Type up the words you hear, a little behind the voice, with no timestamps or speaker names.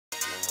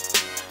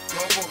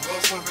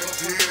Alright.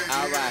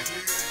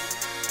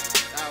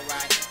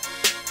 Alright.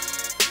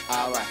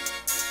 Alright.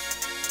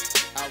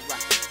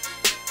 Alright.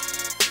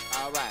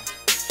 Alright.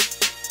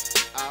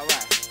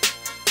 Alright.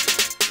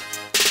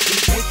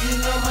 These bitches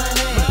know my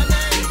name.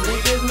 These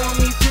niggas know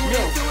me too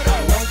though.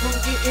 I'm known for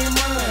getting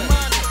money.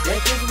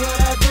 That's just what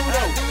I do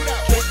though.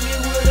 Catch me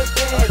with a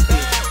bad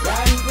bitch,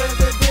 riding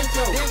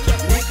presidential.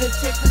 Nigga,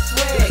 check the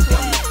swag.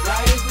 I'm the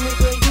flyest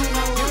nigga you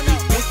know.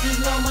 These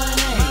bitches know my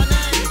name.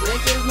 These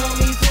niggas know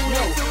me too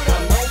though.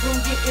 I'm known for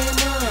getting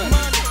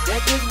money.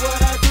 That's just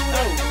what I do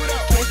though.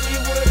 Catch me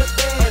with a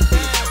bad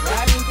bitch,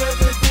 riding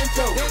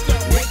presidential.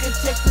 Nigga,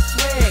 check the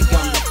swag.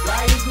 I'm the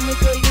flyest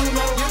nigga you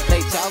know.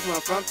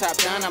 From top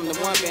down, I'm the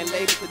one being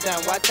laid to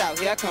down. Watch out,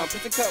 here I come.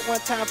 Put the cut one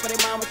time for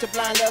their mom with your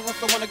blind little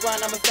hustle on the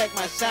grind. I'ma stack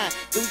my shine.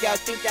 Do y'all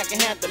think y'all can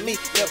handle me?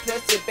 Little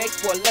plastic bakes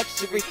for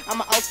luxury.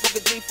 I'm an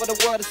outspoken G for the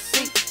world to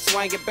see.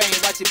 Swing it bang,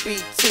 watch it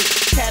BT.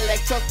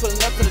 Cadillac truck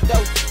pulling up to the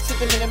door.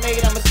 Sipping in the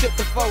maid, I'ma sip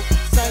the foe.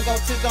 Sun gon'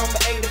 tiz on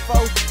my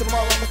 84.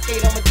 Tomorrow I'ma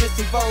skate on my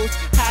Disney Vows.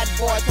 Hot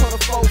boy,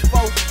 total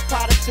fofo.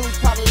 Powder shoes,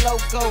 powder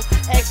logo.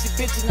 Ask your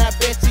bitches, and I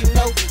bet you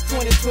know.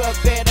 2012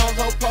 bed on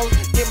low post.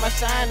 Get my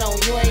shine on,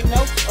 you ain't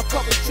know. A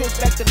couple trips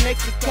back to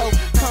Mexico.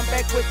 Come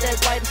back with that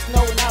white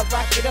snow and I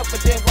rock it up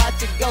and then watch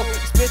it go.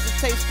 Expensive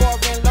taste,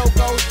 foreign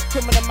logos.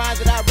 Criminal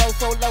minds that I roll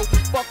so low.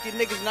 Fuck you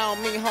niggas, and I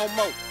don't mean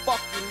homo. Fuck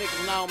you niggas,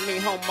 and I don't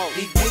mean homo.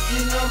 These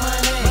bitches know my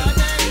name.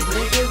 These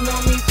niggas know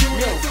me too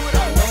though.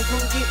 I'm known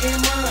for getting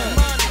money.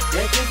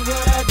 That's just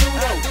what I do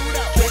though.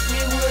 Catch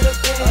me with a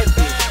bad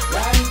bitch,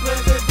 riding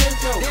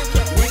presidential.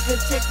 Nigga,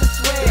 check the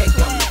swag.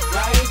 I'm the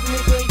flyest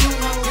nigga you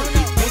know.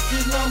 These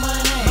bitches know my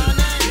name.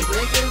 These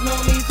niggas know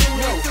me too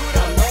though.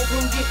 I'm known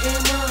for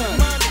getting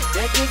money.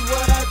 That's just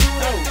what I do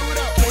though.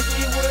 Catch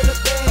me with a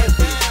bad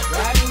bitch,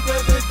 riding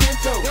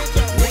presidential.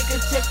 Nigga,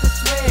 check the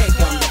swag.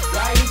 I'm the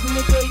flyest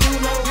nigga you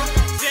know.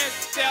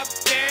 Just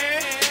stepped in,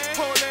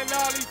 holding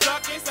all these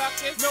duckies.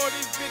 Know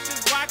these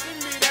bitches watching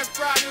me, that's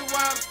probably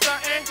why I'm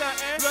stunting.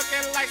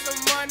 Looking like some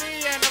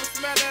money and I'm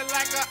smelling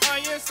like an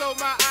onion. So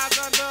my eyes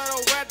under the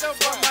weather,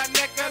 but my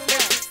necklace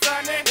is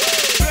stunning.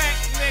 Black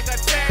nigga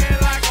tan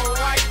like a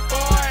white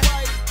boy.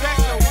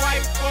 That's a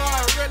white boy,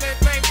 really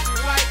think she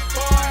like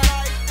boy.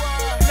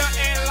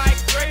 Nothing like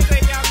crazy,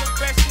 I'm the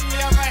best she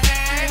ever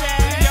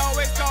had. He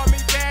always call me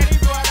daddy,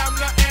 but I'm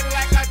nothing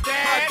like a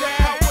dad.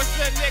 I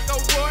wish a nigga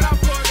would, I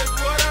put his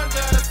wood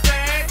under the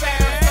sand.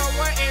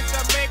 Someone in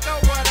Jamaica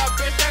with a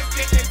bitch that's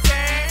getting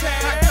tagged.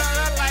 I turn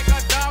her like a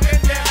dog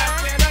and then I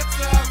send her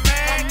to a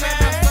man.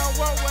 I'm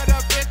someone with a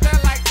bitch that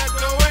like to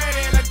do it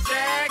in a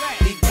jag.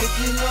 These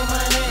bitches know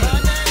my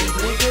name. These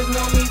niggas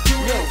know me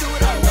too though.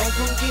 I'm known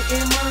for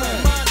getting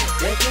money.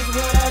 That's just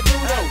what I do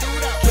though.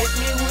 Catch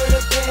me with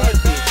a bad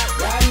bitch,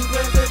 riding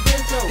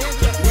presidential.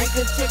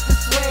 Nigga, check the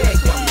swag.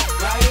 I'm the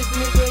flyest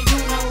nigga you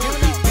know.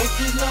 These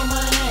bitches know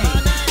my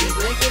name. These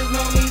niggas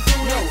know me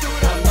too though.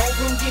 I'm known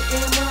for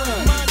getting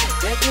money.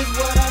 That's just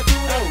what I do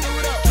though.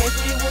 Catch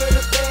me with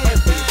a bad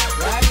bitch,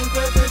 riding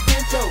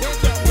presidential.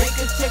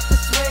 Nigga, check the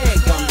swag.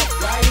 I'm the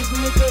flyest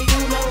nigga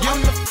you know. I'm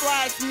the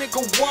flyest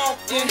nigga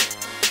walking.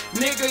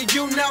 Nigga,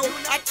 you know,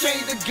 I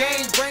changed the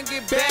game, bring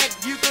it back.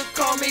 You can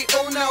call me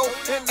Uno.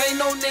 And ain't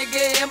no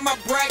nigga in my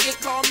bracket,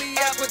 call me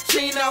Al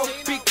Pacino.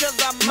 Because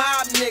I'm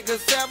mob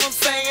nigga, 7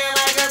 singing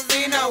like a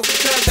casino.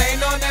 Cause ain't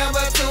no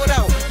number 2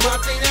 though.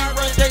 Martina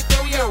run straight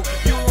through you.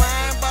 You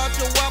lying about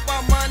your wealth,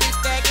 our money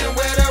stacking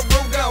where the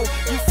root go.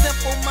 You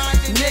simple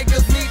minded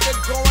niggas need to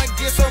go and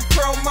get some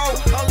promo,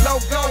 a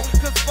logo.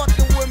 Cause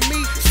fucking with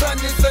me, son,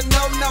 is a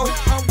no-no.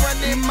 I'm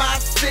running my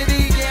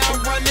city, yeah,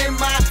 I'm running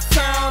my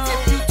town.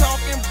 If you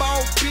talking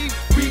about beef,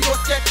 we gon'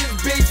 shut this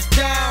bitch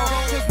down.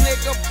 Cause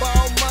nigga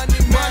ball money,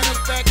 money,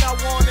 fact I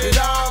want it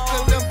all.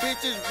 Cause them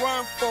bitches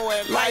run for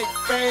it like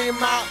fame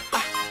out.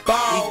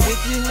 Ball. These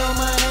bitches know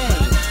my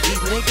name.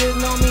 These niggas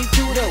know me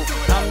too though.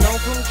 I'm known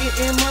for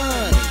getting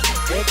money.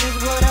 That's just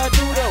what I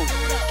do though.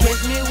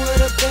 Catch me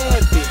with a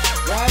bad bitch,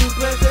 riding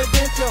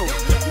presidential.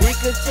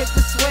 Nigga, check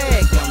the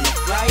swag. I'm the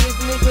flyest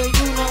nigga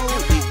you know.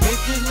 These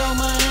bitches know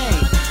my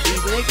name.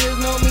 These niggas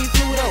know me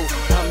too though.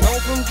 I'm known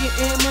for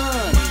getting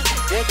money.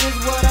 That's just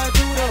what I